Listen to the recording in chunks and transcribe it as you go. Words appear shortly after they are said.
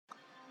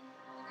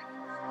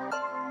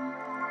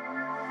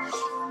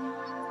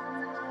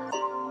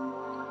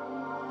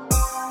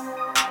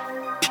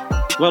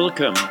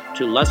Welcome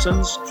to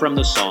Lessons from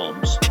the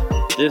Psalms.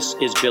 This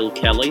is Bill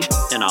Kelly,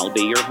 and I'll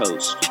be your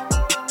host.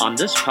 On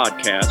this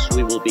podcast,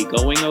 we will be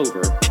going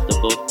over the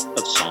book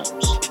of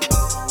Psalms.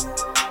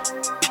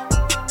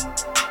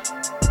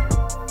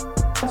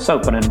 Let's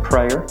open in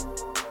prayer.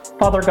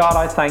 Father God,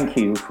 I thank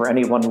you for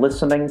anyone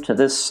listening to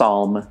this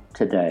psalm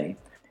today.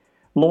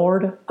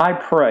 Lord, I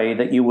pray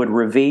that you would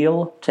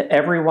reveal to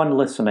everyone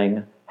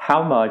listening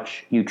how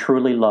much you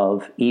truly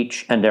love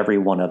each and every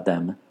one of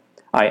them.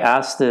 I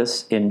ask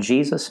this in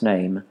Jesus'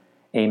 name,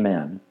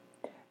 amen.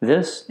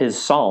 This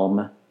is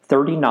Psalm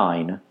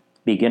 39,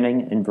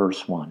 beginning in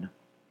verse 1.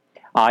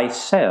 I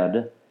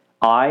said,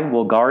 I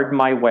will guard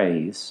my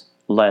ways,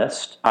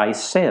 lest I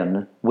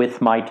sin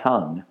with my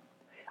tongue.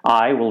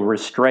 I will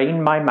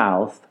restrain my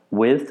mouth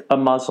with a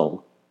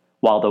muzzle,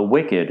 while the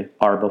wicked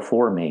are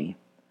before me.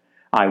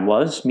 I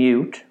was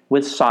mute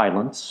with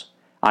silence.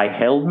 I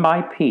held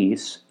my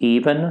peace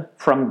even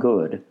from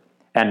good,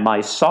 and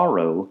my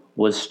sorrow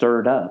was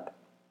stirred up.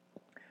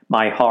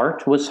 My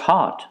heart was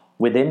hot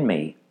within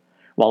me.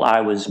 While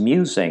I was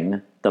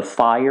musing, the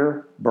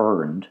fire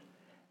burned.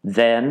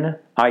 Then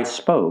I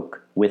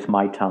spoke with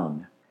my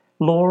tongue.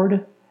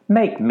 Lord,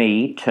 make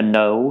me to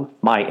know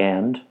my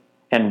end,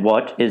 and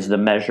what is the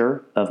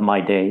measure of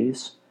my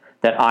days,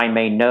 that I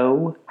may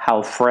know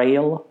how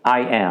frail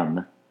I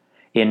am.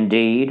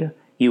 Indeed,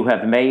 you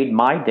have made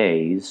my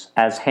days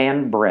as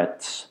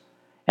handbreadths,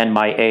 and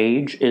my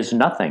age is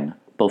nothing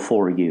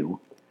before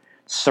you.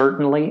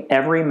 Certainly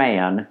every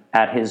man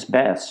at his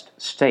best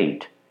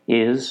state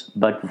is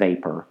but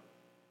vapor.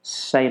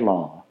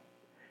 Selah.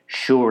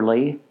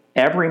 Surely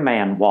every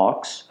man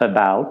walks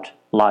about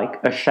like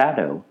a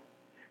shadow.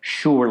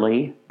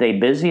 Surely they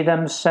busy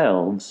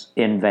themselves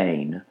in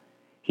vain.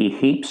 He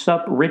heaps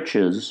up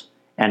riches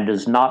and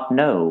does not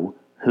know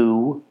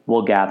who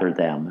will gather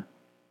them.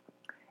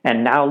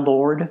 And now,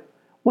 Lord,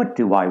 what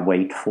do I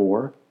wait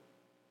for?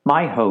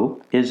 My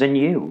hope is in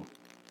you.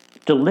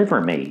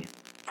 Deliver me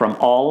from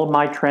all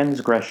my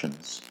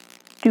transgressions.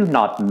 Do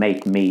not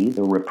make me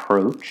the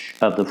reproach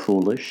of the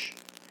foolish.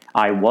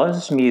 I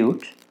was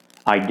mute,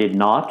 I did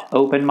not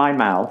open my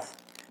mouth,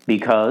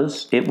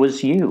 because it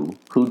was you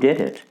who did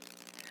it.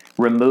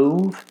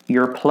 Remove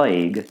your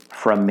plague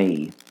from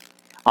me.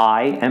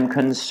 I am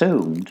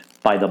consumed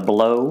by the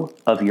blow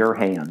of your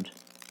hand.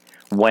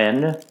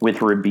 When,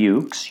 with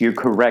rebukes, you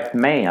correct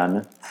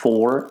man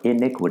for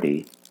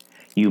iniquity,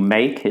 you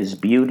make his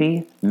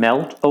beauty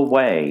melt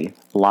away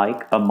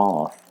like a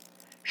moth.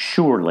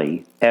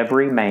 Surely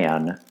every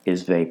man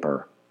is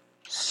vapor.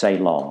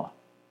 Selah.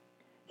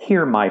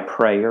 Hear my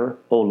prayer,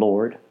 O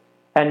Lord,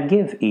 and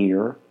give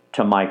ear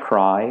to my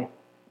cry.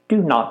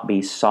 Do not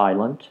be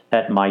silent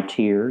at my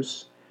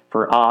tears,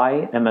 for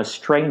I am a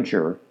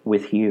stranger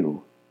with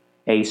you,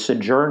 a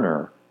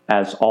sojourner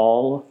as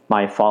all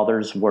my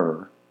fathers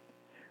were.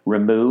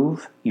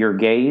 Remove your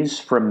gaze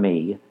from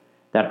me,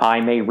 that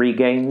I may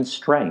regain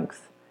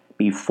strength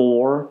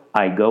before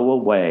I go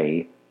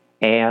away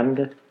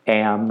and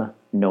am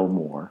no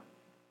more.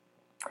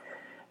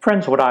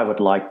 Friends, what I would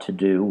like to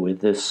do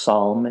with this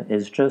psalm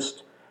is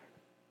just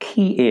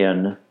key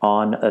in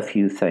on a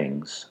few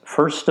things.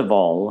 First of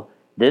all,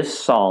 this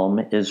psalm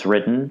is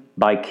written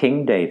by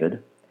King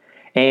David,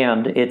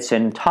 and it's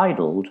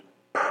entitled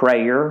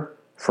Prayer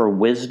for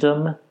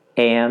Wisdom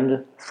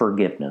and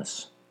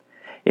Forgiveness.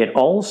 It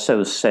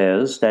also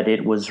says that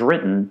it was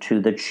written to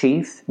the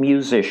chief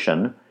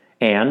musician,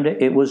 and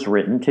it was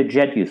written to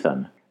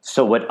Jeduthun.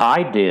 So what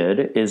I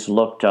did is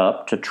looked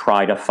up to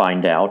try to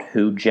find out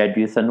who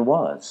Jeduthun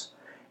was.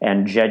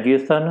 And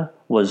Jeduthun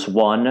was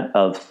one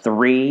of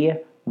 3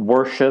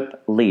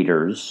 worship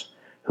leaders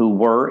who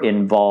were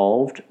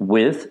involved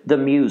with the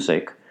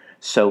music.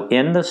 So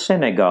in the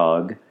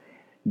synagogue,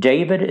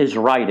 David is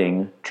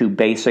writing to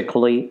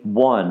basically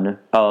one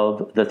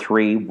of the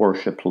 3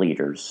 worship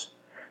leaders.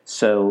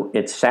 So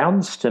it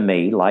sounds to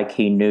me like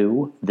he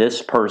knew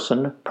this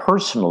person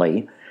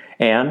personally,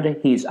 and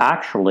he's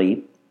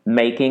actually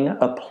making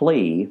a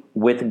plea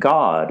with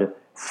God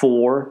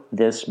for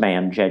this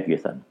man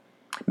Jeduthun.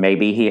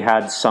 Maybe he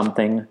had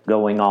something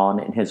going on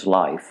in his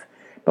life.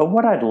 But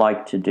what I'd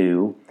like to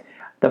do,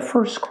 the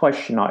first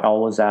question I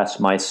always ask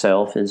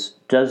myself is,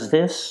 does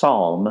this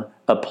psalm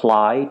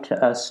apply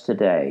to us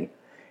today?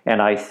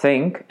 And I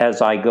think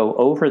as I go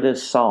over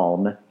this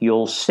psalm,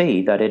 you'll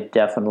see that it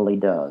definitely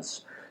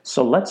does.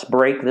 So let's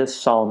break this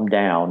psalm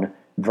down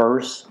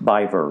verse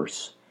by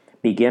verse.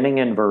 Beginning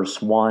in verse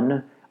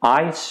 1,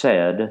 I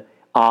said,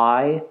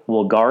 I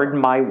will guard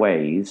my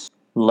ways,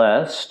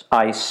 lest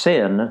I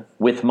sin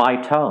with my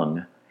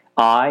tongue.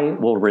 I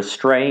will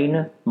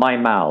restrain my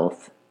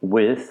mouth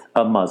with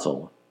a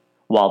muzzle,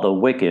 while the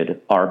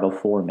wicked are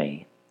before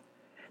me.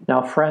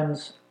 Now,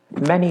 friends,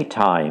 many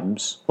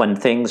times when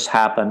things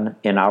happen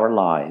in our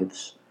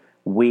lives,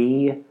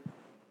 we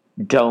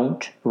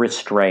don't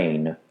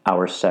restrain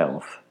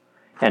ourselves.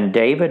 And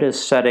David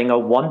is setting a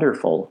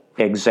wonderful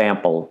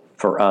example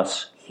for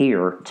us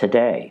here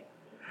today.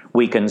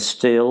 We can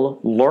still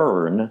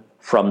learn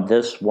from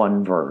this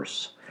one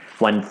verse.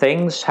 When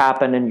things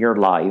happen in your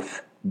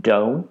life,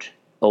 don't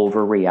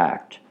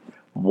overreact.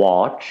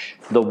 Watch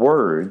the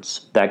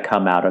words that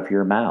come out of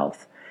your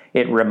mouth.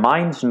 It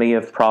reminds me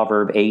of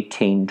Proverb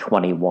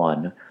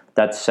 18:21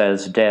 that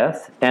says,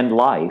 "Death and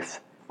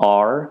life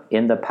are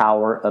in the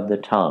power of the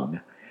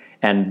tongue,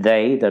 and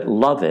they that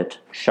love it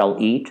shall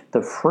eat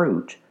the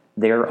fruit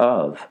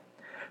thereof."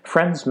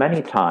 Friends,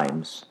 many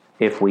times,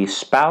 if we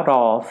spout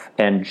off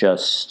and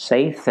just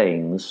say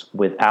things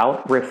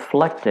without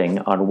reflecting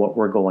on what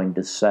we're going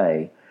to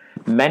say,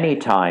 many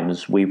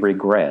times we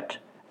regret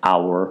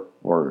our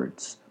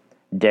words.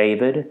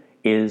 David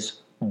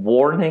is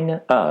warning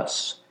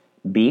us,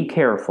 be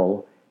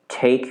careful,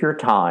 take your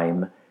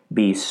time,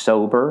 be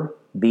sober,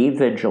 be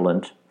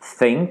vigilant,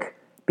 think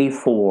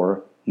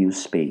before you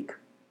speak.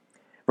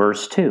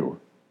 Verse 2,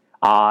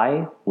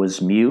 I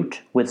was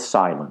mute with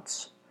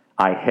silence.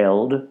 I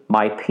held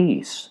my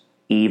peace,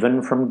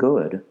 even from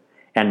good,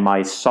 and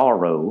my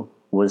sorrow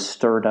was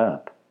stirred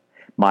up.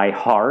 My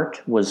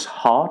heart was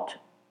hot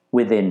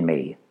within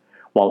me.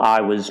 While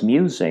I was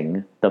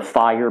musing, the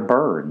fire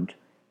burned.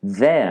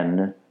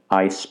 Then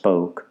I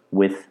spoke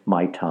with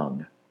my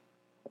tongue.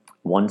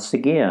 Once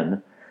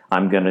again,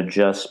 I'm going to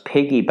just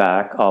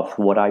piggyback off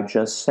what I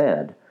just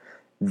said.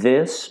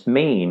 This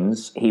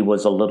means he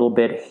was a little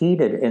bit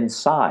heated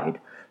inside.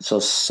 So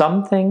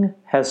something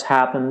has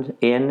happened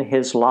in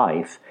his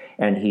life,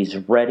 and he's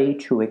ready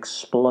to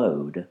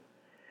explode.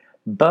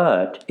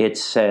 But it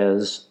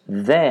says,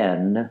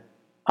 then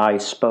I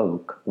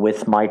spoke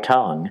with my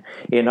tongue.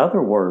 In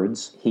other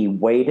words, he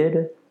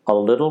waited a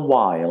little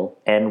while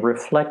and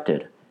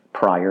reflected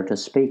prior to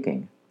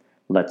speaking.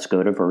 Let's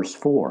go to verse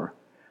 4.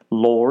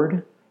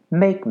 Lord,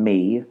 make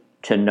me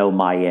to know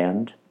my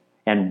end,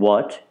 and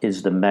what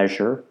is the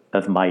measure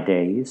of my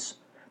days,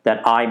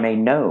 that I may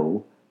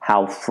know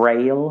how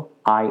frail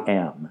I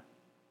am.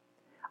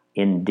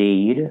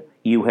 Indeed,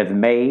 you have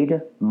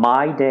made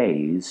my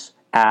days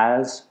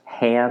as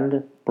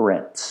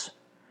handbreadths,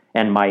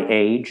 and my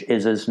age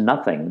is as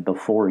nothing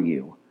before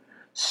you.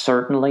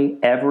 Certainly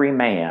every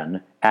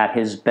man at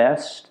his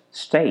best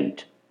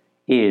state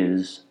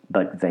is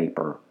but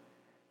vapor.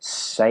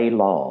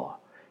 Selah.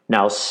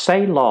 Now,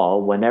 Selah,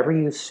 whenever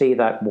you see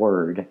that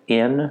word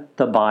in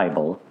the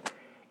Bible,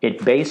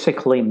 it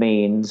basically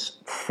means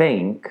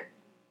think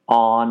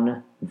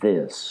on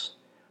this.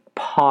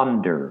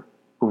 Ponder,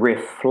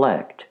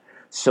 reflect.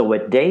 So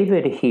what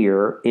David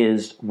here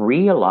is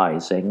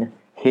realizing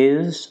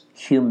his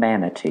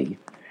humanity,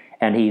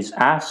 and he's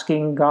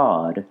asking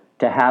God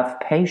to have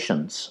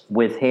patience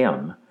with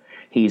him.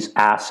 He's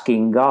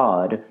asking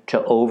God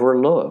to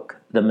overlook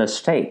the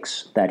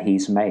mistakes that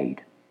he's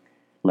made.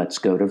 Let's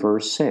go to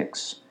verse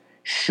 6.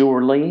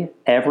 Surely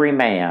every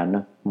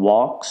man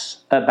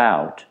walks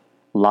about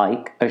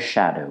like a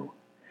shadow.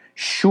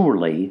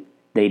 Surely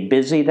they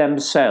busy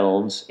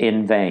themselves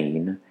in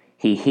vain.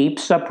 He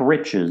heaps up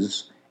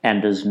riches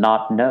and does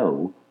not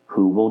know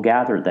who will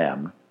gather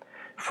them.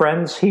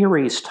 Friends, here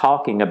he's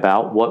talking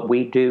about what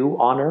we do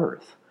on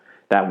earth,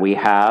 that we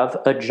have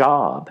a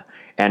job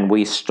and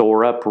we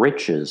store up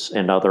riches.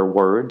 In other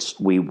words,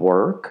 we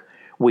work,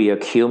 we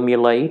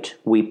accumulate,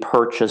 we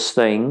purchase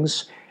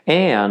things,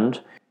 and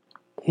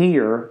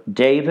here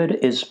David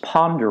is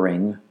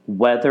pondering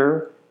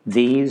whether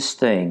these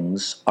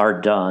things are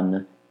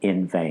done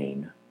in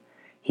vain.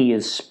 He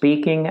is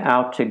speaking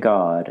out to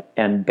God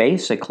and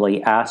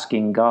basically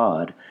asking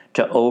God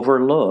to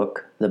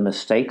overlook the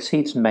mistakes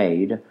he's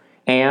made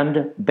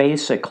and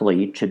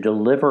basically to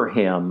deliver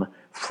him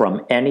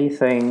from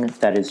anything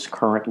that is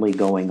currently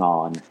going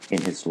on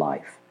in his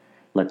life.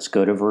 Let's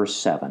go to verse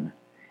 7.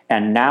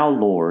 And now,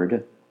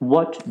 Lord,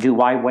 what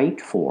do I wait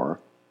for?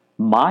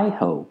 My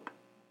hope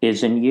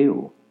is in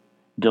you.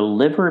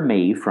 Deliver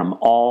me from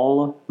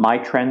all my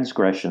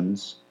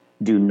transgressions.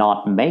 Do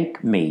not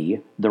make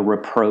me the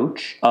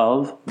reproach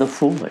of the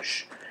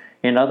foolish.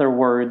 In other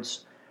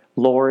words,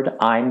 Lord,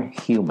 I'm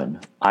human.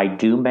 I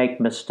do make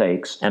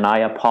mistakes, and I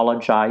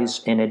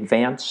apologize in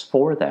advance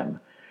for them.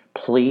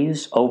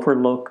 Please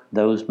overlook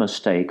those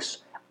mistakes.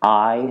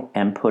 I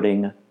am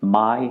putting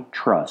my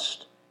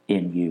trust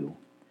in you.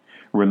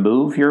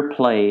 Remove your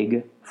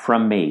plague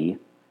from me.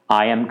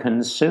 I am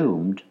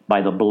consumed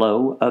by the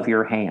blow of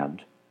your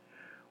hand.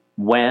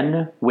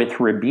 When,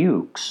 with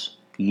rebukes,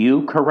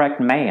 you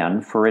correct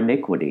man for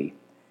iniquity,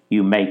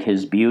 you make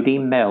his beauty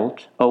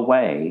melt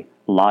away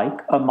like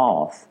a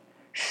moth.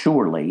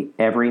 Surely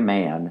every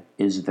man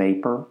is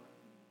vapor.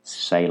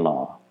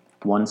 Selah.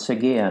 Once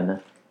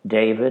again,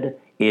 David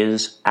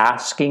is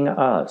asking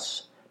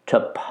us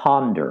to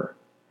ponder,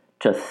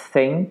 to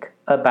think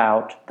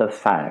about the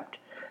fact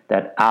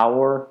that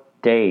our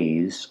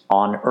days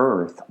on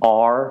earth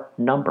are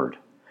numbered.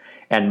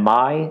 And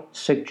my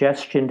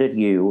suggestion to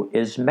you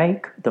is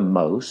make the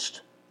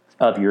most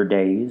of your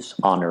days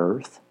on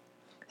earth.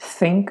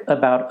 Think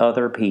about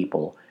other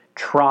people.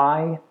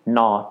 Try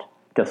not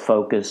to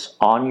focus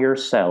on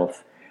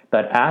yourself,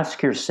 but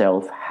ask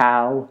yourself,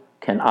 how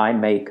can I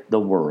make the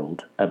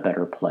world a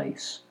better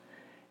place?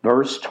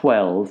 Verse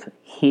 12,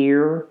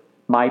 hear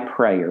my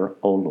prayer,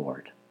 O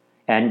Lord,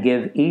 and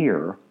give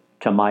ear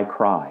to my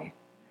cry.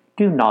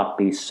 Do not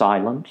be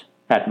silent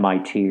at my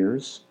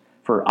tears,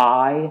 for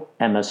I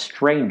am a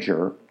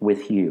stranger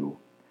with you,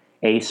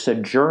 a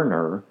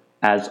sojourner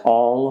as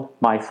all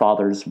my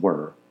fathers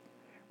were.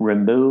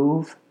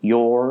 Remove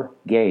your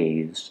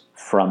gaze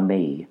from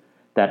me,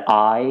 that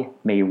I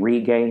may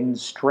regain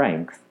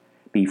strength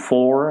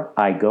before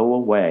I go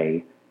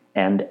away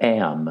and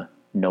am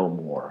no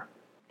more.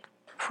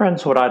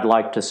 Friends, what I'd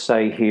like to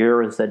say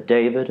here is that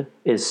David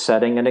is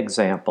setting an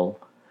example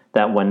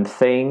that when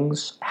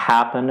things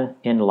happen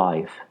in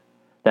life,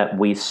 that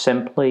we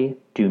simply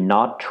do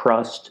not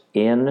trust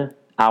in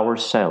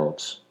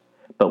ourselves,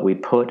 but we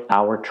put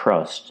our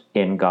trust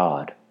in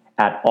God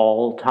at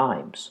all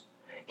times.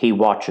 He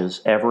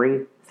watches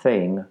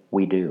everything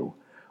we do.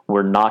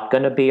 We're not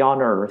going to be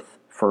on earth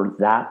for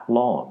that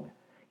long.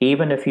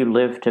 Even if you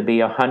live to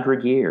be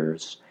 100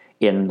 years,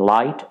 in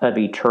light of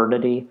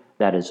eternity,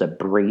 that is a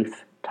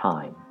brief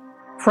time.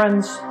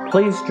 Friends,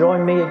 please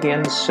join me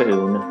again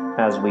soon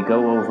as we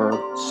go over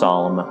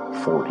Psalm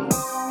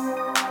 40.